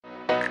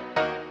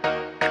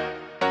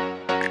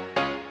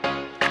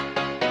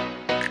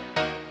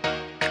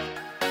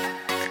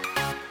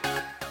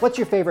What's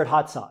your favorite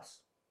hot sauce?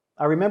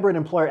 I remember an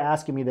employer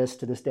asking me this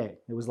to this day.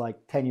 It was like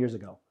 10 years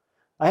ago.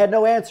 I had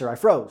no answer. I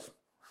froze.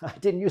 I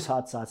didn't use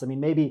hot sauce. I mean,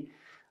 maybe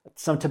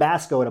some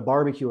Tabasco at a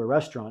barbecue or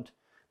restaurant,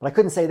 but I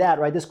couldn't say that,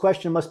 right? This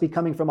question must be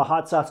coming from a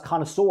hot sauce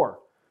connoisseur.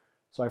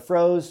 So I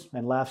froze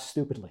and laughed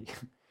stupidly.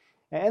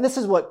 And this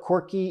is what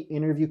quirky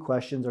interview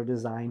questions are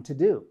designed to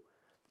do.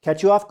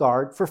 Catch you off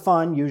guard, for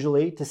fun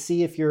usually, to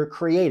see if you're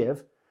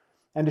creative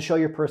and to show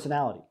your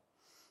personality.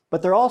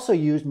 But they're also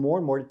used more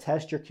and more to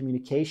test your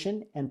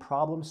communication and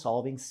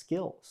problem-solving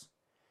skills.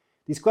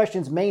 These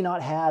questions may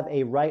not have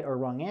a right or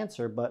wrong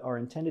answer, but are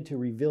intended to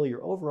reveal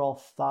your overall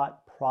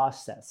thought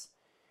process,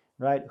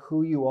 right?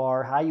 Who you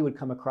are, how you would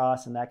come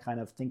across, and that kind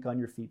of think on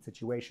your feet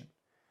situation.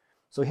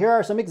 So here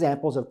are some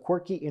examples of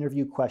quirky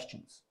interview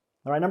questions.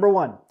 All right, number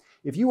one,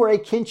 if you were a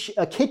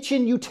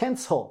kitchen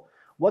utensil,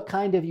 what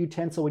kind of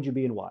utensil would you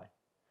be and why?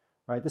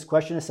 All right, this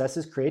question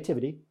assesses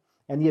creativity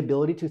and the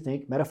ability to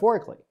think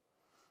metaphorically,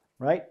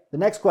 right? The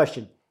next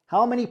question,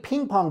 how many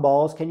ping pong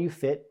balls can you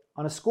fit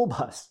on a school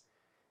bus?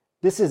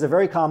 This is a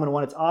very common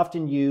one. It's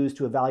often used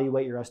to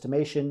evaluate your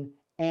estimation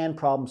and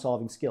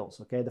problem-solving skills,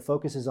 okay? The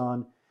focus is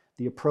on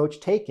the approach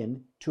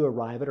taken to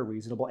arrive at a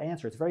reasonable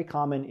answer. It's very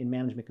common in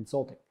management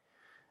consulting.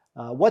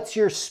 What's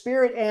your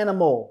spirit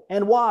animal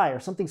and why? Or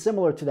something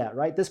similar to that,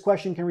 right? This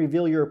question can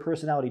reveal your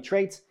personality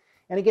traits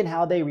and again,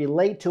 how they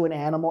relate to an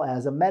animal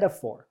as a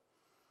metaphor.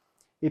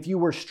 If you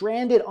were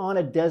stranded on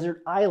a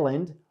desert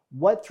island,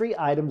 what 3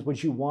 items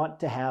would you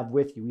want to have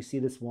with you? We see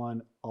this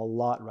one a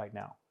lot right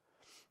now.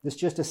 This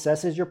just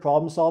assesses your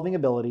problem-solving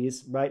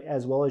abilities, right,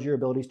 as well as your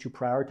abilities to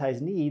prioritize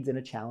needs in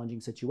a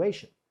challenging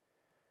situation.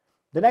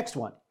 The next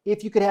one,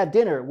 if you could have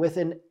dinner with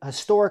an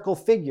historical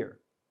figure,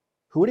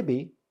 who would it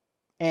be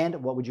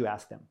and what would you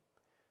ask them?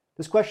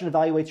 This question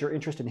evaluates your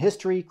interest in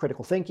history,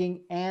 critical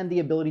thinking, and the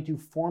ability to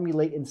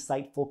formulate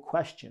insightful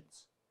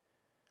questions.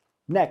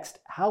 Next,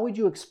 how would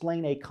you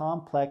explain a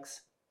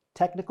complex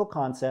technical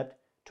concept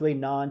to a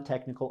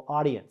non-technical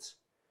audience?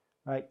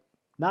 Right?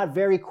 Not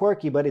very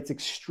quirky, but it's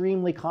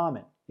extremely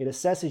common. It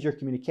assesses your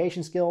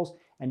communication skills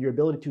and your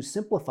ability to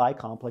simplify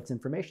complex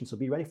information, so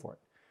be ready for it.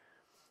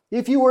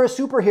 If you were a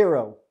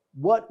superhero,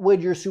 what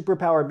would your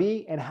superpower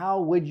be and how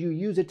would you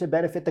use it to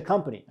benefit the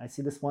company? I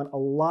see this one a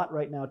lot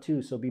right now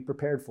too, so be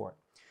prepared for it.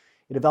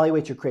 It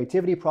evaluates your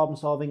creativity, problem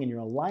solving, and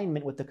your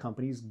alignment with the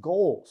company's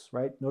goals,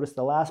 right? Notice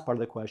the last part of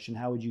the question,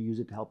 how would you use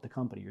it to help the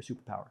company, your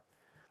superpower?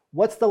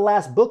 What's the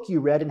last book you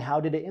read and how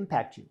did it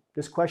impact you?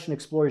 This question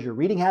explores your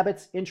reading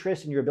habits,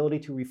 interests, and your ability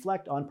to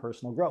reflect on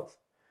personal growth.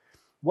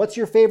 What's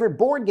your favorite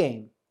board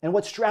game and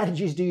what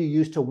strategies do you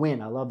use to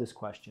win? I love this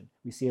question.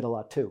 We see it a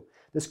lot too.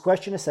 This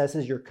question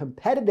assesses your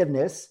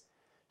competitiveness,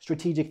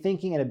 strategic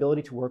thinking, and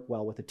ability to work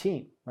well with a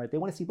team, right? They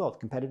want to see both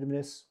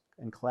competitiveness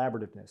and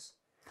collaborativeness.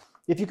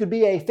 If you could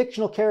be a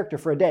fictional character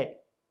for a day,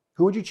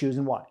 who would you choose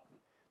and why?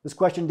 This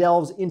question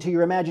delves into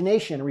your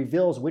imagination and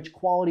reveals which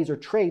qualities or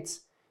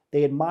traits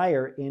they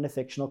admire in a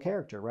fictional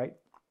character, right?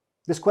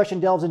 This question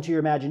delves into your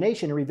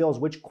imagination and reveals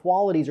which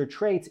qualities or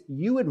traits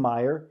you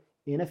admire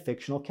in a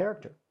fictional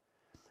character.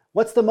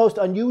 What's the most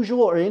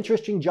unusual or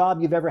interesting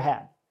job you've ever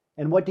had?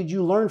 And what did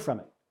you learn from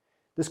it?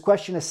 This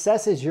question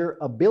assesses your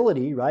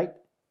ability, right,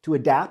 to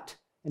adapt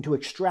and to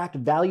extract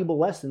valuable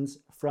lessons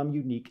from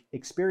unique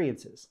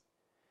experiences.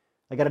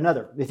 I got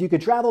another. If you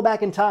could travel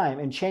back in time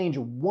and change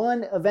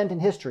one event in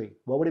history,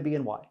 what would it be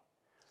and why?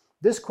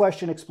 This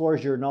question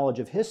explores your knowledge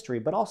of history,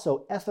 but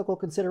also ethical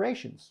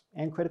considerations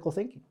and critical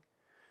thinking.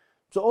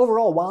 So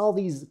overall, while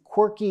these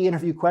quirky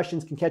interview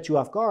questions can catch you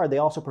off guard, they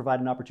also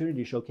provide an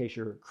opportunity to showcase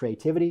your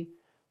creativity,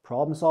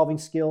 problem-solving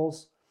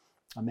skills,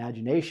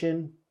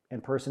 imagination,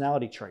 and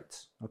personality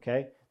traits,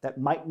 okay, that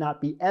might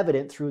not be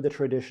evident through the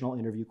traditional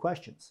interview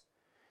questions.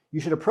 You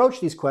should approach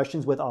these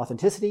questions with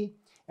authenticity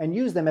and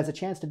use them as a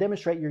chance to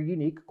demonstrate your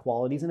unique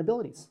qualities and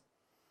abilities.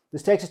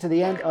 This takes us to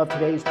the end of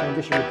today's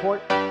transition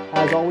report.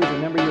 As always,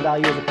 remember your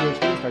value as a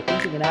PhD and start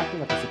thinking and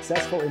acting like a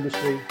successful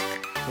industry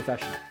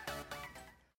professional.